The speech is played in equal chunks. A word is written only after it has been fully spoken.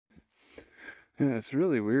Yeah, it's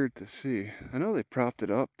really weird to see. I know they propped it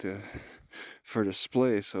up for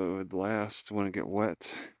display so it would last when it get wet.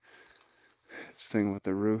 This thing with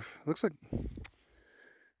the roof. Looks like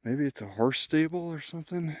maybe it's a horse stable or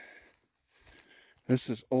something. This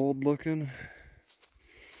is old looking.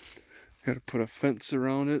 Got to put a fence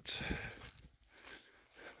around it.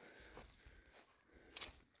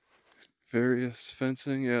 Various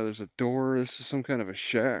fencing. Yeah, there's a door. This is some kind of a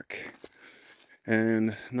shack.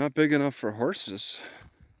 And not big enough for horses.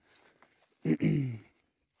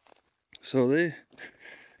 So they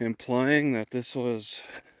implying that this was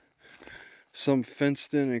some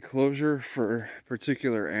fenced-in enclosure for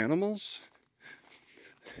particular animals.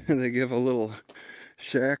 And they give a little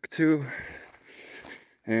shack to,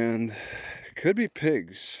 and could be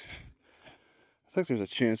pigs. I think there's a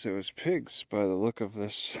chance it was pigs by the look of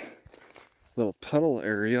this little puddle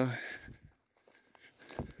area.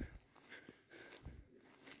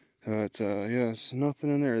 But yeah, there's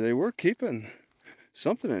nothing in there. They were keeping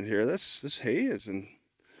something in here. This hay is in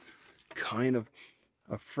kind of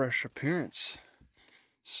a fresh appearance.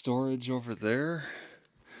 Storage over there.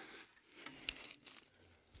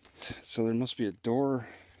 So there must be a door.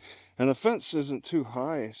 And the fence isn't too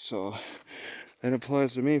high, so that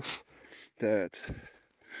implies to me that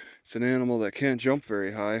it's an animal that can't jump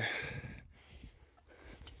very high.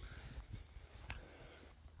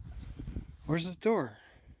 Where's the door?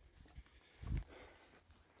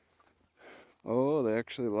 Oh, they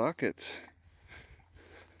actually lock it.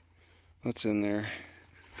 What's in there?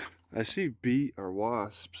 I see bee or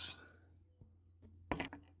wasps.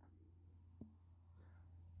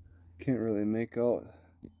 Can't really make out.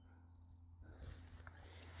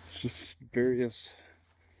 It's just various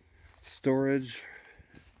storage.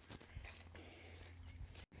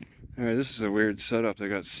 Alright, this is a weird setup. They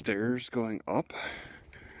got stairs going up.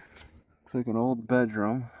 Looks like an old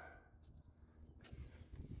bedroom.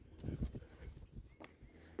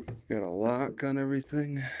 Got a lock on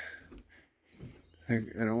everything. I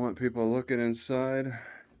don't want people looking inside.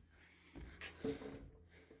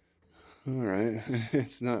 Alright,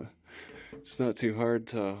 it's not too hard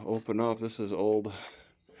to open up. This is old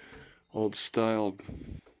style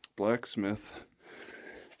blacksmith.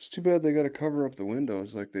 It's too bad they gotta cover up the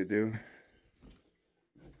windows like they do.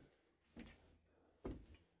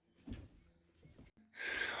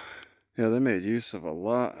 Yeah, they made use of a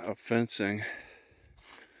lot of fencing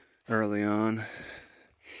early on.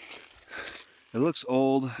 It looks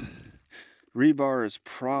old. Rebar is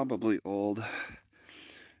probably old,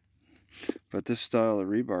 but this style of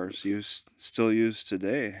rebar is still used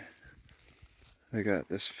today. They got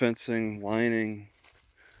this fencing lining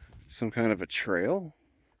some kind of a trail.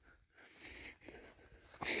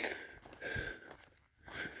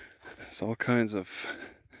 There's all kinds of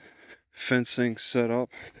fencing set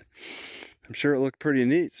up. I'm sure it looked pretty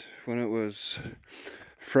neat when it was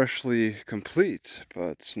freshly complete,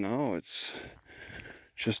 but now it's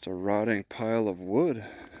just a rotting pile of wood.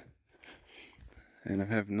 And I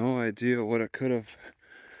have no idea what it could have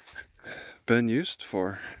been used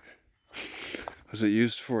for. Was it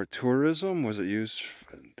used for tourism? Was it used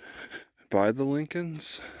by the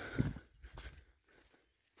Lincolns?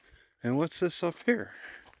 And what's this up here?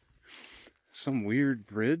 Some weird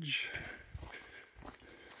bridge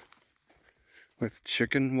with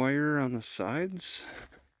chicken wire on the sides?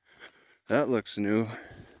 That looks new.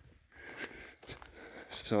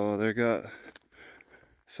 So they got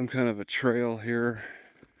some kind of a trail here.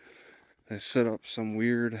 They set up some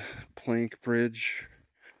weird plank bridge.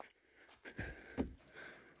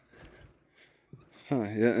 Huh,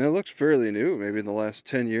 yeah, and it looks fairly new, maybe in the last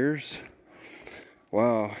 10 years.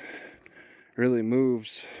 Wow, really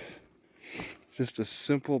moves. Just a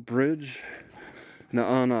simple bridge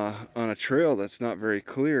on a trail that's not very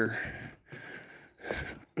clear.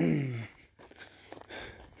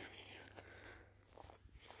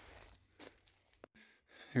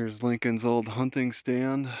 Here's Lincoln's old hunting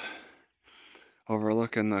stand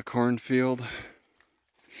overlooking the cornfield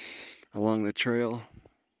along the trail.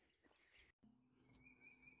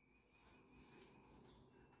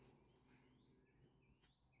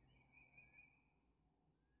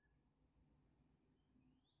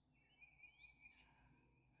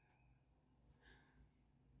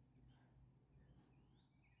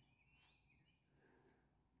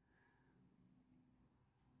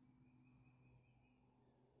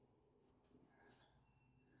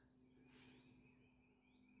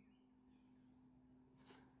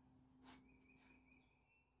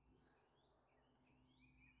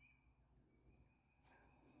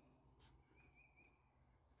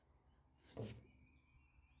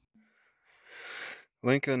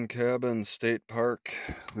 Lincoln Cabin State Park,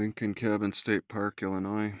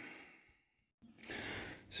 Illinois.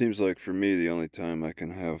 Seems like for me the only time I can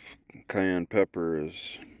have cayenne pepper is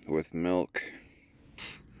with milk.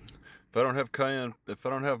 If I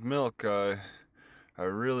don't have milk, I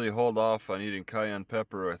really hold off on eating cayenne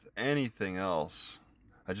pepper with anything else.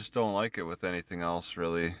 I just don't like it with anything else,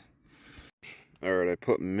 really. Alright, I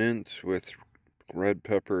put mint with red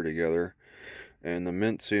pepper together, and the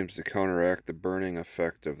mint seems to counteract the burning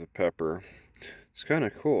effect of the pepper. It's kind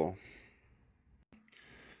of cool.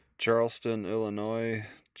 Charleston, Illinois.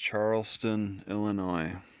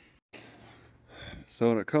 So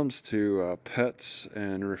when it comes to pets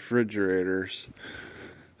and refrigerators,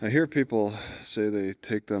 I hear people say they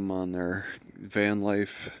take them on their van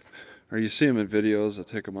life, or you see them in videos that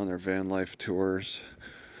take them on their van life tours.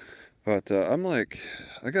 But I'm like,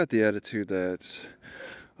 I got the attitude that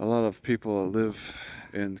a lot of people that live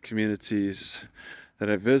in communities that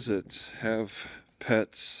I visit have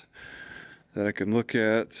pets that I can look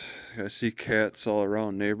at. I see cats all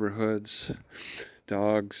around neighborhoods,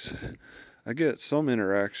 dogs. I get some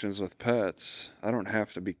interactions with pets. I don't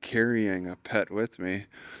have to be carrying a pet with me.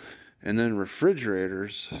 And then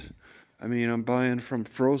refrigerators, I mean, I'm buying from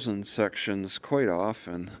frozen sections quite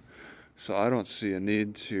often, so I don't see a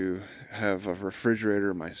need to have a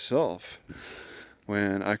refrigerator myself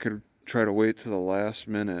when I could try to wait to the last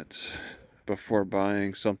minute before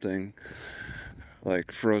buying something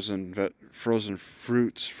like frozen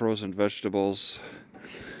fruits, frozen vegetables,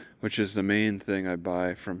 which is the main thing I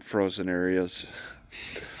buy from frozen areas.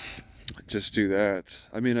 Just do that.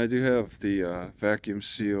 I mean, I do have the vacuum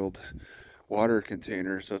sealed water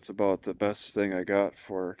containers. That's about the best thing I got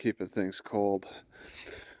for keeping things cold.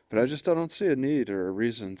 But I don't see a need or a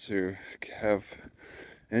reason to have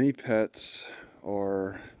any pets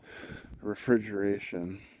or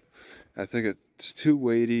refrigeration. I think it's too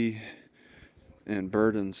weighty and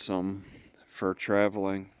burdensome for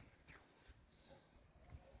traveling.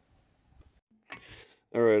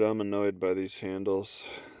 Alright, I'm annoyed by these handles,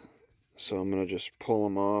 so I'm going to just pull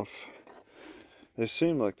them off. They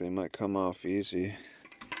seem like they might come off easy.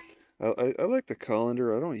 I like the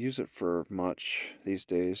colander. I don't use it for much these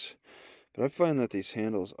days, but I find that these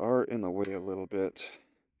handles are in the way a little bit,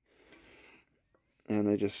 and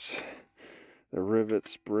the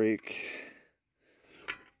rivets break.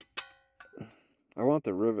 I want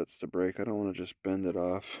the rivets to break. I don't want to just bend it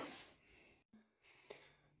off.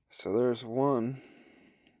 So there's one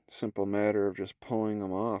simple matter of just pulling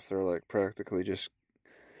them off. They're like practically just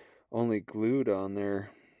only glued on there.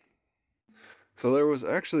 So there was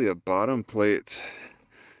actually a bottom plate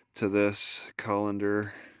to this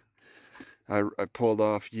colander I pulled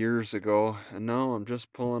off years ago, and now I'm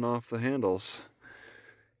just pulling off the handles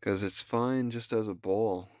because it's fine just as a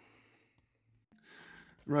bowl.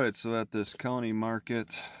 Right, so at this county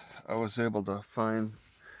market, I was able to find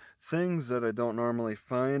things that I don't normally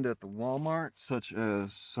find at the Walmart, such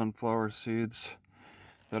as sunflower seeds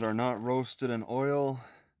that are not roasted in oil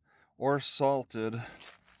or salted.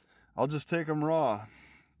 I'll just take them raw.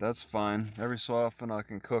 That's fine. Every so often I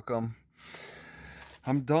can cook them.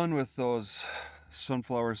 I'm done with those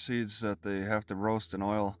sunflower seeds that they have to roast in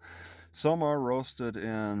oil. Some are roasted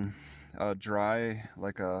in dry,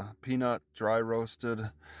 like a peanut dry roasted.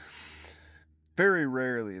 Very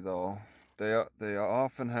rarely though. They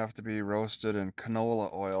often have to be roasted in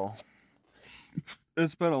canola oil.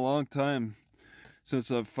 It's been a long time since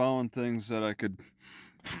I've found things that I could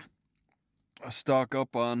stock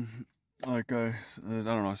up on. Like I don't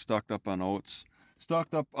know, stocked up on oats,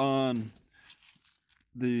 stocked up on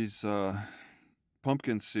these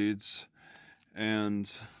pumpkin seeds,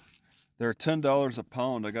 and they're $10 a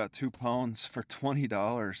pound. I got 2 pounds for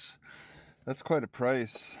 $20. That's quite a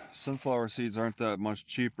price. Sunflower seeds aren't that much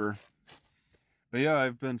cheaper. But yeah,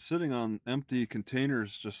 I've been sitting on empty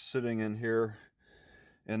containers, just sitting in here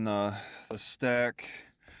in the stack,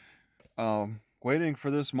 waiting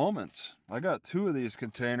for this moment. I got 2 of these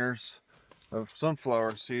containers of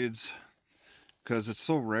sunflower seeds because it's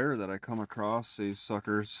so rare that I come across these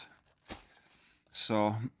suckers.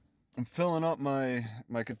 So I'm filling up my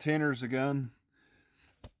containers again,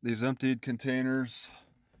 these emptied containers,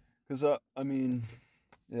 because I mean,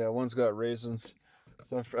 yeah, one's got raisins,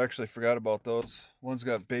 so I actually forgot about those. One's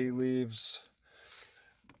got bay leaves.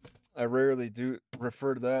 I rarely do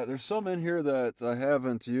refer to that. There's some in here that I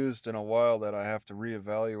haven't used in a while that I have to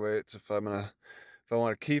reevaluate if I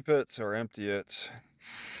want to keep it or empty it.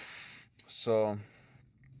 So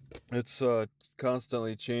it's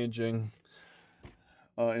constantly changing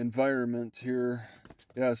environment here.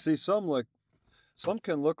 Yeah, see, some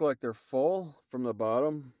can look like they're full from the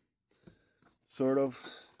bottom. sort of.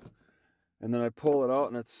 And then I pull it out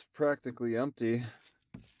and it's practically empty.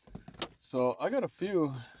 So I got a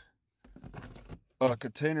few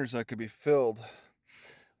containers that could be filled,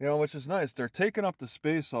 you know, which is nice. They're taking up the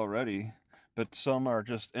space already, but some are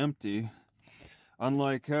just empty.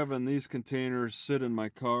 Unlike having these containers sit in my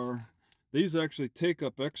car, these actually take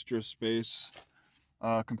up extra space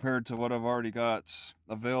compared to what I've already got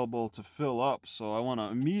available to fill up. So I want to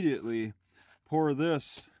immediately pour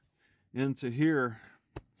this into here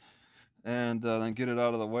and then get it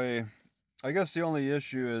out of the way. I guess the only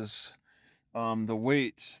issue is the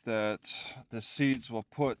weight that the seeds will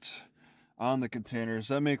put on the containers.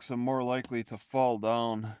 That makes them more likely to fall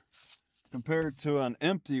down compared to an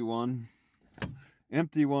empty one.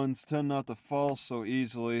 Empty ones tend not to fall so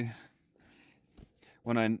easily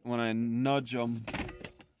when I nudge them.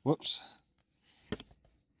 Whoops.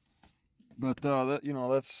 But that, you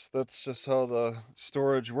know, that's just how the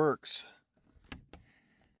storage works.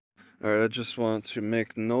 All right, I just want to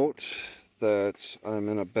make note that I'm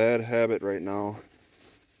in a bad habit right now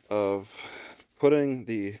of putting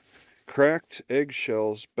the cracked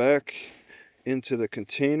eggshells back into the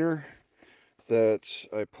container that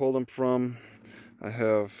I pulled them from. I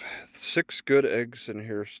have 6 good eggs in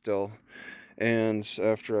here still, and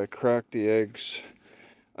after I cracked the eggs,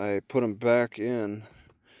 I put them back in.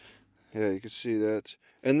 Yeah, you can see that.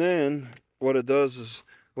 And then what it does is,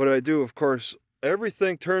 what I do, of course,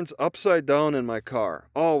 everything turns upside down in my car,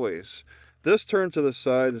 always. This turned to the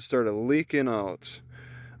side and started leaking out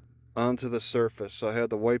onto the surface, so I had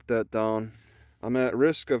to wipe that down. I'm at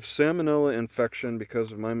risk of salmonella infection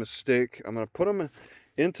because of my mistake. I'm going to put them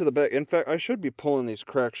into the bag. In fact, I should be pulling these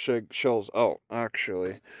cracked shells out,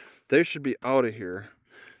 actually. They should be out of here.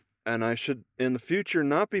 And I should, in the future,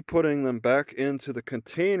 not be putting them back into the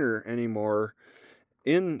container anymore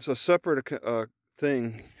in a separate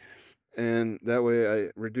thing. And that way I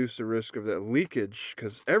reduce the risk of that leakage,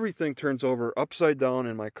 because everything turns over upside down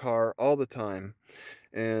in my car all the time.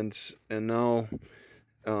 And now,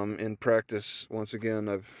 in practice, once again,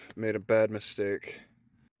 I've made a bad mistake.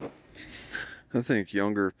 I think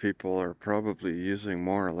younger people are probably using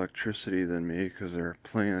more electricity than me because they're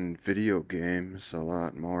playing video games a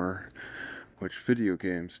lot more, which video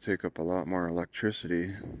games take up a lot more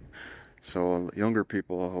electricity. So younger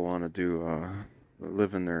people who want to do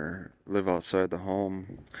live outside the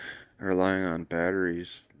home, relying on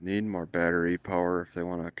batteries, need more battery power if they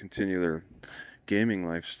want to continue their gaming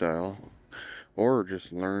lifestyle, or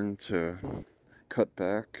just learn to cut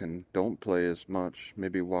back and don't play as much,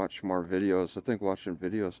 maybe watch more videos. I think watching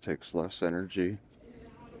videos takes less energy.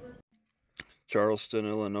 Charleston,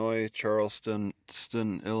 Illinois.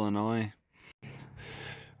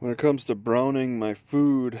 When it comes to browning my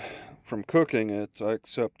food from cooking it, I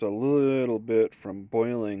accept a little bit from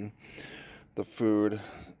boiling the food.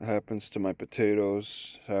 It happens to my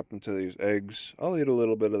potatoes, happens to these eggs. I'll eat a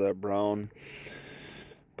little bit of that brown.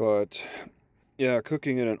 But yeah,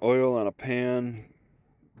 cooking it in oil on a pan,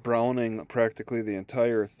 browning practically the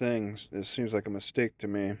entire thing, it seems like a mistake to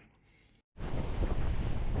me.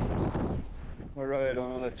 Alright,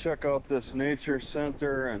 I'm going to check out this nature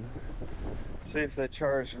center and see if they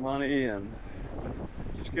charge money and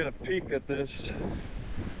just get a peek at this.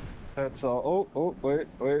 That's all. Oh, wait.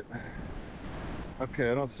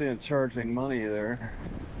 Okay, I don't see them charging money there.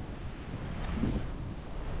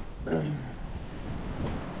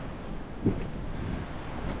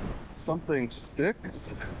 Something sticks?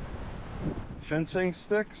 Fencing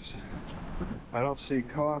sticks? I don't see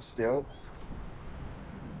cost yet.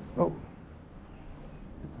 Oh.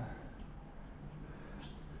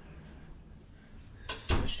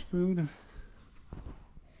 Fish food?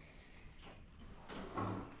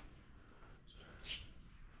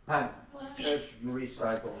 Hi, there's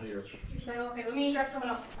recycle here. Recycle, okay, let me grab someone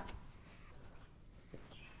else.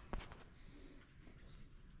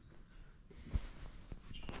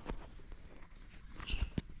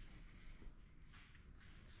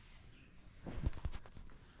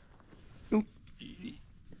 Oop.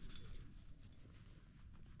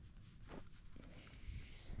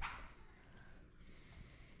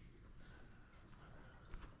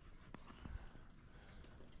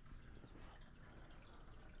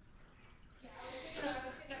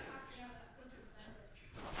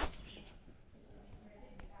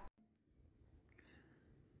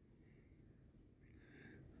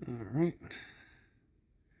 All right.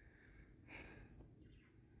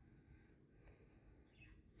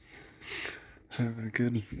 Having a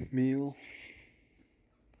good meal.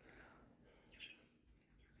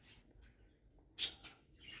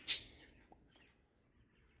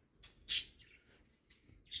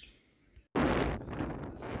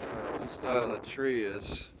 style of tree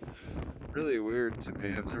is really weird to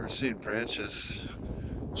me. I've never seen trees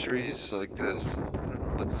like this. I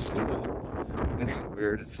don't know, it's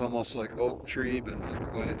weird. It's almost like oak tree, but not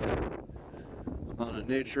quite. I'm on a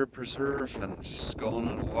nature preserve and just going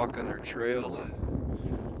on a walk on their trail,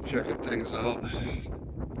 checking things out.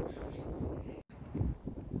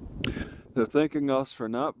 They're thanking us for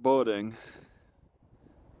not boating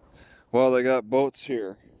while they got boats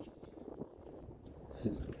here.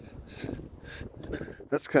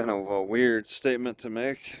 That's kind of a weird statement to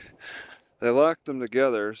make. They locked them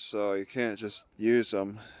together, so you can't just use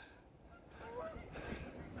them.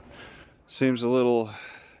 Seems a little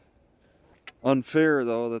unfair,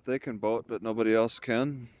 though, that they can boat, but nobody else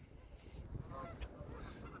can.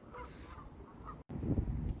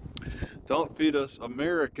 Don't feed us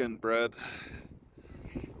American bread.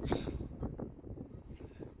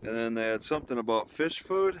 And then they had something about fish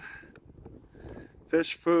food.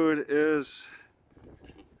 Fish food is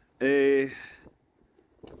a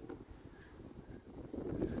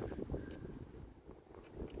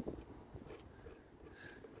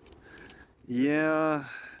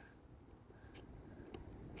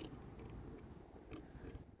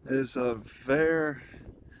is a very...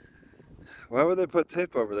 Why would they put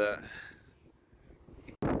tape over that?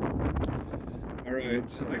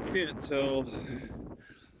 Alright, I can't tell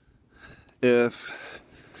if...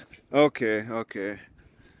 Okay.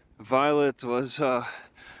 Violet was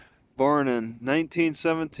born in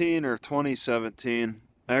 1917 or 2017.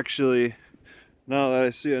 Actually, now that I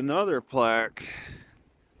see another plaque,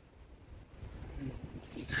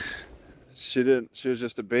 she was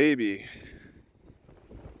just a baby.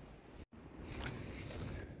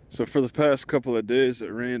 So for the past couple of days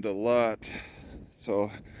it rained a lot,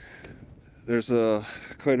 so there's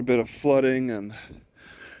quite a bit of flooding and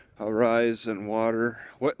a rise in water.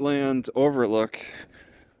 Wetland overlook,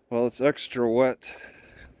 well, it's extra wet,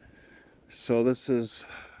 so this is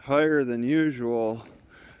higher than usual.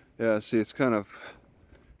 Yeah, see, it's kind of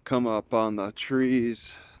come up on the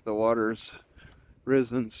trees. The water's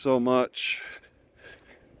risen so much,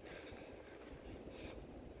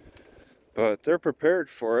 but they're prepared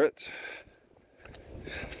for it.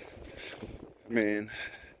 I mean,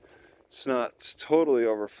 it's not totally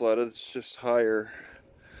overflooded, it's just higher.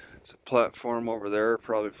 There's a platform over there,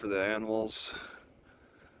 probably for the animals.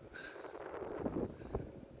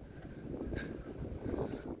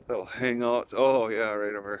 They'll hang out. Oh yeah,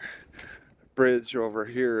 right over. The bridge over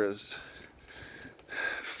here is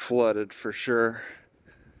flooded for sure.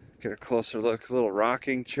 Get a closer look. A little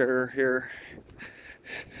rocking chair here.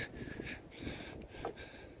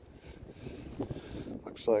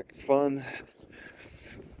 Looks like fun.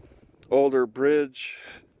 Older bridge.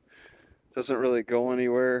 Doesn't really go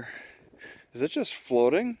anywhere. Is it just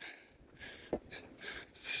floating?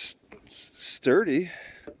 Sturdy.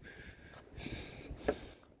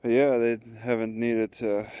 But yeah, they haven't needed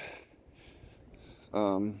to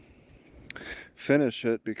finish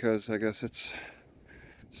it because I guess it's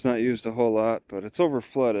not used a whole lot, but it's over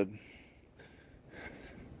flooded.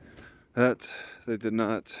 That they did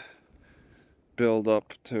not build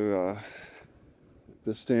up to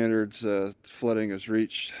the standards flooding has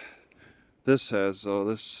reached. This has, though,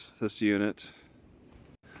 this unit.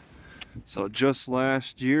 So just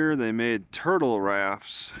last year they made turtle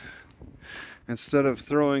rafts. Instead of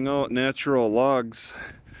throwing out natural logs,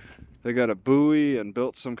 they got a buoy and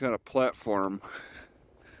built some kind of platform.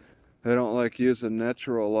 They don't like using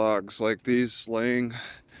natural logs like these laying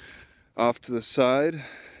off to the side.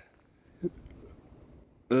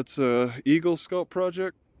 That's a Eagle Scout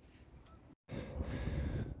project.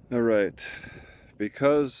 Alright,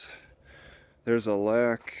 because there's a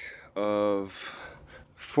lack of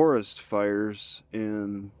forest fires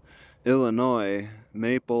in Illinois,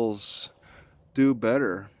 maples do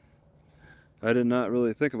better. I did not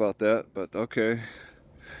really think about that, but okay.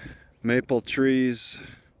 Maple trees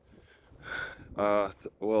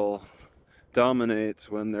will dominate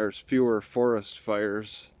when there's fewer forest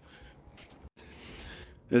fires.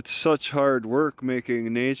 It's such hard work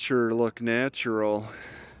making nature look natural.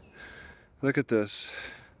 Look at this.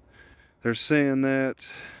 They're saying that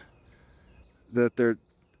they're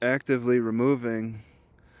actively removing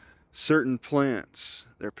certain plants.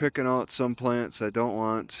 They're picking out some plants they don't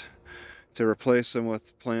want to replace them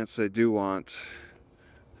with plants they do want.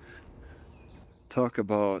 Talk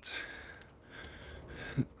about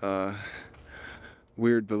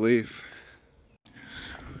weird belief.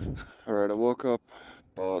 Alright, I woke up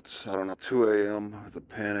about, I don't know, 2 a.m. with a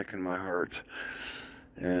panic in my heart.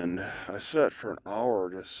 And I sat for an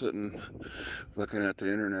hour just sitting looking at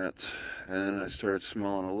the internet, and I started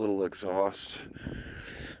smelling a little exhaust.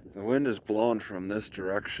 The wind is blowing from this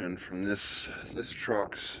direction, from this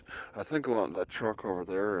truck's. I think that truck over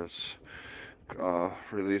there is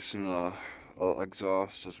releasing a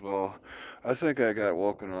exhaust as well. I think I got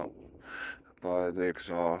woken up by the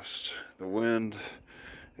exhaust. The wind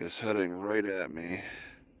is heading right at me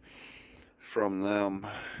from them.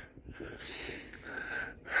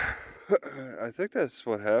 I think that's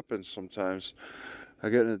what happens sometimes. I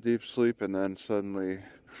get in a deep sleep and then suddenly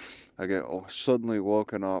I get suddenly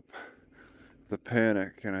woken up. The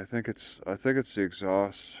panic, and I think it's the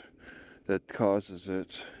exhaust that causes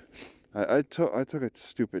it. I took a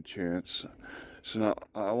stupid chance. So now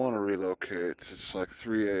I want to relocate. It's like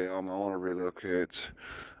 3 a.m. I want to relocate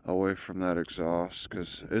away from that exhaust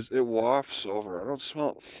because it wafts over. I don't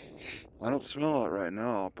smell it right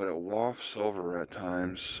now, but it wafts over at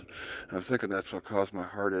times. And I'm thinking that's what caused my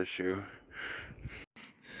heart issue.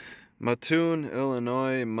 Mattoon,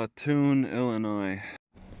 Illinois. Mattoon, Illinois.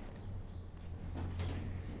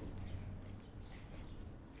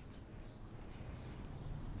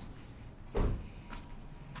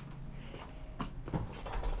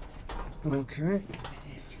 Okay.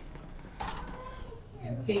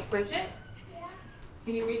 Can you push it?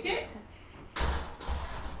 Can you reach it?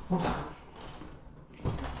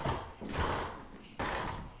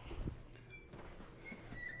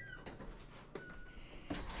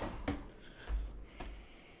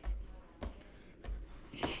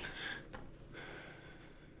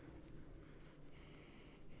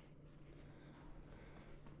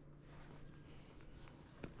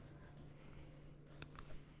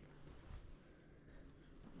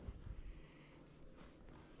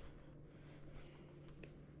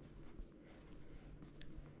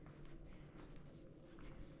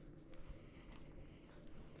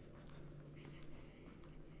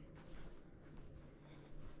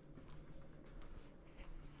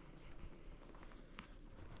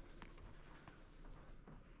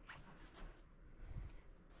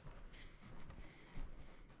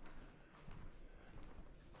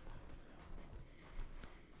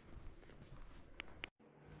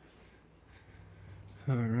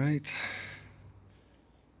 All right.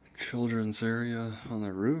 Children's area on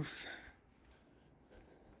the roof.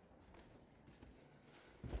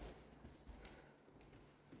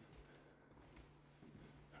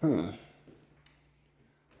 Huh.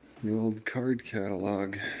 The old card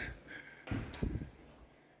catalog.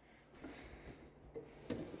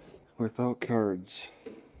 Without cards.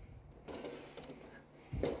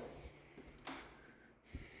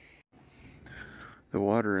 The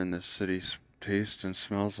water in this city tastes and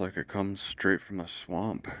smells like it comes straight from a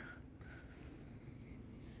swamp.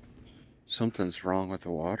 Something's wrong with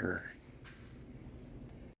the water.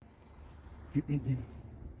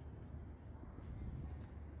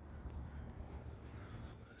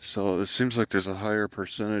 So it seems like there's a higher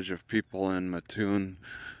percentage of people in Mattoon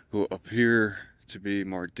who appear to be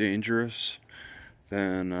more dangerous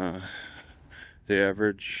than the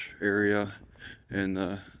average area, and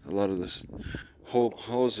a lot of this whole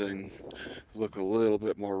housing look a little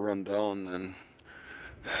bit more run down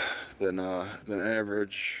than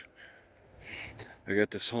average. I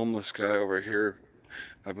got this homeless guy over here.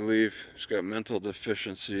 I believe he's got mental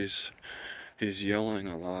deficiencies. He's yelling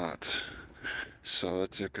a lot, so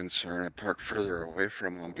that's a concern. I parked further away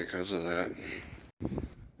from him because of that.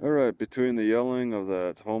 Alright, between the yelling of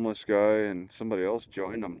that homeless guy and somebody else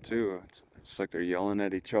joined them too. It's like they're yelling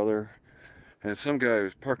at each other. And some guy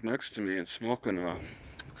was parked next to me and smoking a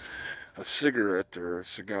cigarette or a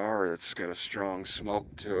cigar that's got a strong smoke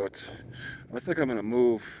to it. I think I'm gonna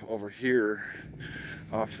move over here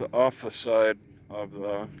off the side of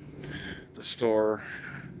the store.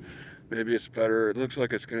 Maybe it's better. It looks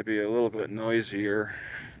like it's gonna be a little bit noisier.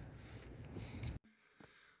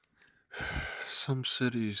 Some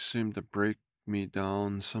cities seem to break me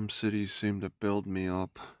down. Some cities seem to build me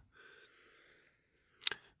up.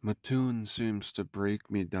 Mattoon seems to break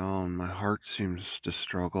me down. My heart seems to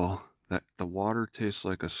struggle. That the water tastes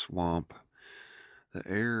like a swamp. The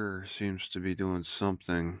air seems to be doing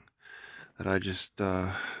something that I just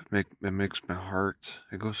it makes my heart.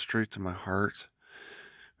 It goes straight to my heart.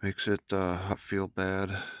 Makes it feel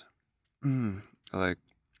bad. Like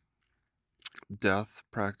death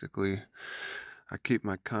practically. I keep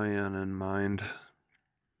my cayenne in mind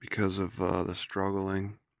because of the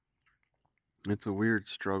struggling. It's a weird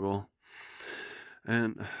struggle.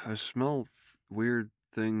 And I smell weird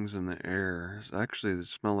things in the air. Actually, it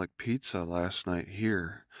smelled like pizza last night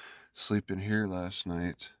here. Sleeping here last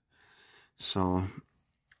night. So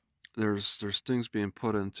there's things being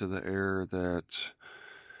put into the air that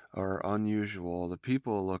are unusual. The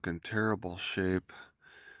people look in terrible shape.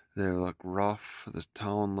 They look rough. The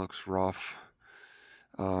town looks rough.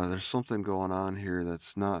 There's something going on here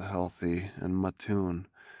that's not healthy in Mattoon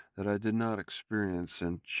that I did not experience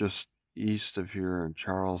in just east of here in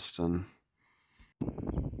Charleston.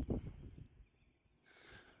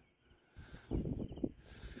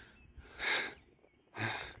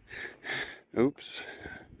 Oops.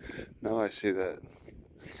 Now I see that.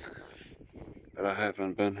 But I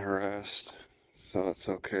haven't been harassed, so it's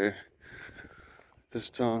okay. This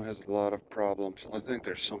town has a lot of problems. I think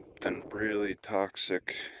there's something really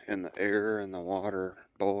toxic in the air and the water,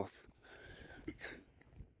 both,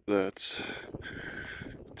 that's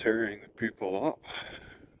tearing the people up,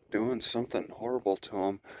 doing something horrible to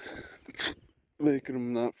them, making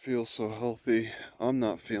them not feel so healthy. I'm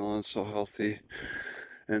not feeling so healthy.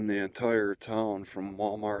 In the entire town, from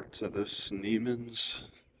Walmart to this Neiman's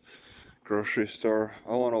grocery store,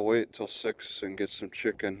 I want to wait till 6 and get some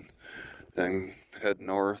chicken, then head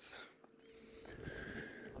north.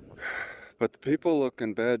 But the people look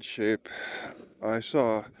in bad shape. I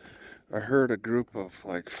heard a group of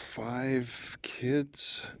like 5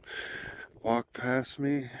 kids walk past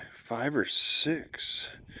me, 5 or 6,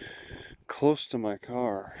 close to my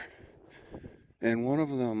car. And one of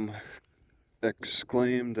them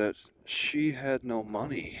exclaimed that she had no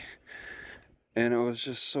money. And it was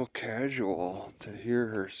just so casual to hear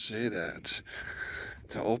her say that,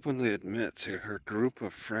 to openly admit to her group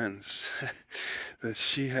of friends that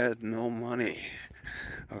she had no money.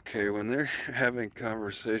 Okay, when they're having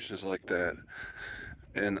conversations like that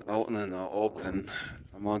and out in the open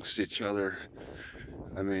amongst each other,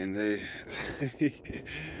 I mean,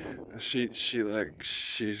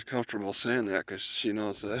 she's comfortable saying that because she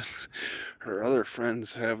knows that her other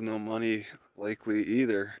friends have no money likely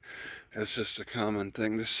either. It's just a common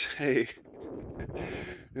thing to say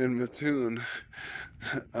in Mattoon.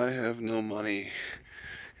 I have no money,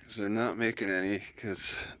 because they're not making any,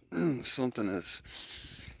 because something is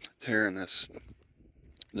tearing this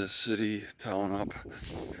city town up.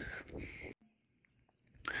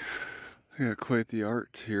 I got quite the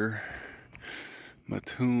art here.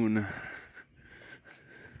 Mattoon,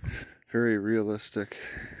 very realistic.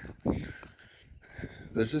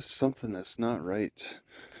 There's just something that's not right,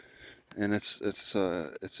 and it's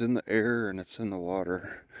in the air and it's in the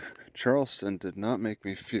water. Charleston did not make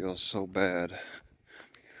me feel so bad.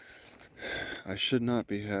 I should not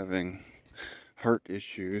be having heart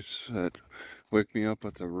issues that wake me up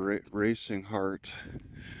with a racing heart,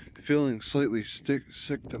 feeling slightly sick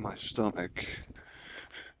to my stomach.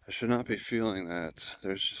 I should not be feeling that.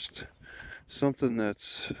 There's just something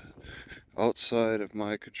that's outside of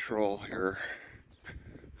my control here.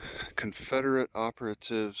 Confederate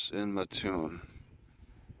operatives in Mattoon.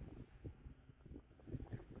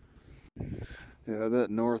 Yeah, that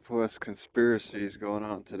Northwest conspiracy is going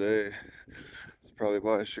on today. It's probably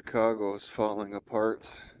why Chicago is falling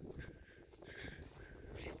apart.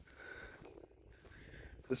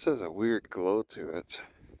 This has a weird glow to it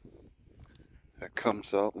that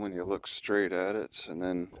comes out when you look straight at it, and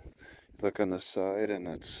then you look on the side and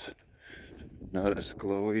it's not as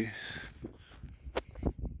glowy.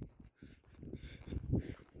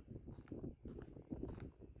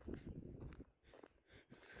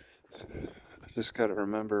 I just gotta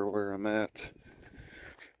remember where I'm at.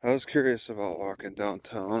 I was curious about walking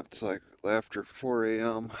downtown. It's like after 4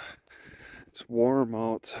 a.m. It's warm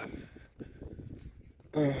out.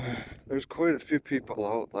 There's quite a few people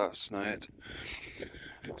out last night,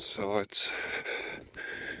 so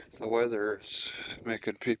the weather is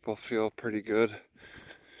making people feel pretty good,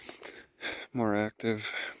 more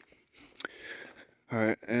active.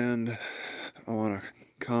 Alright, and I want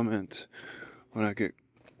to comment when I think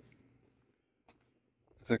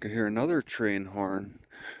I hear another train horn.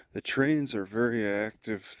 The trains are very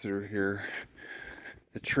active through here.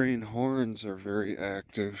 The train horns are very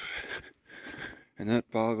active, and that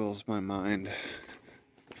boggles my mind.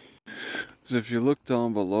 Because if you look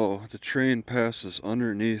down below, the train passes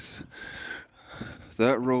underneath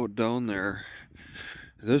that road down there,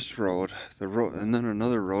 this road, and then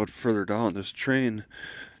another road further down. This train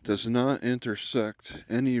does not intersect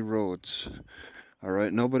any roads.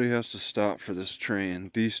 Alright, nobody has to stop for this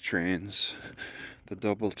train, these trains, the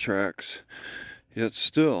double tracks. Yet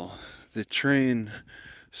still, the train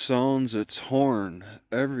sounds its horn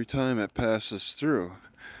every time it passes through.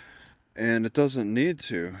 And it doesn't need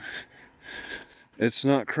to. It's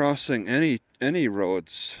not crossing any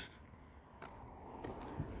roads.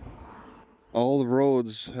 All the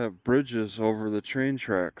roads have bridges over the train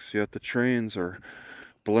tracks, yet the trains are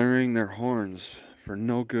blaring their horns for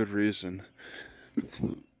no good reason.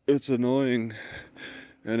 It's annoying,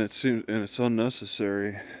 and it's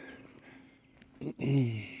unnecessary.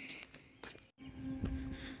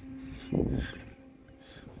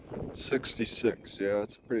 '66, yeah,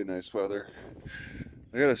 it's pretty nice weather.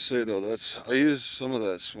 I gotta say though, I use some of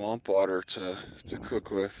that swamp water to cook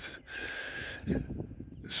with.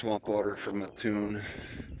 Swamp water from Mattoon.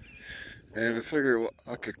 And I figure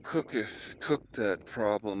I could cook that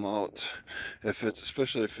problem out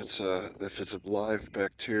especially if it's a live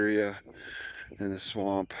bacteria in the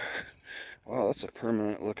swamp. Wow, that's a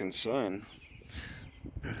permanent looking sign.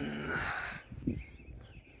 It's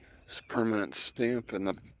a permanent stamp in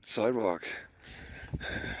the sidewalk.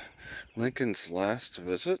 Lincoln's last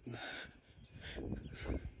visit.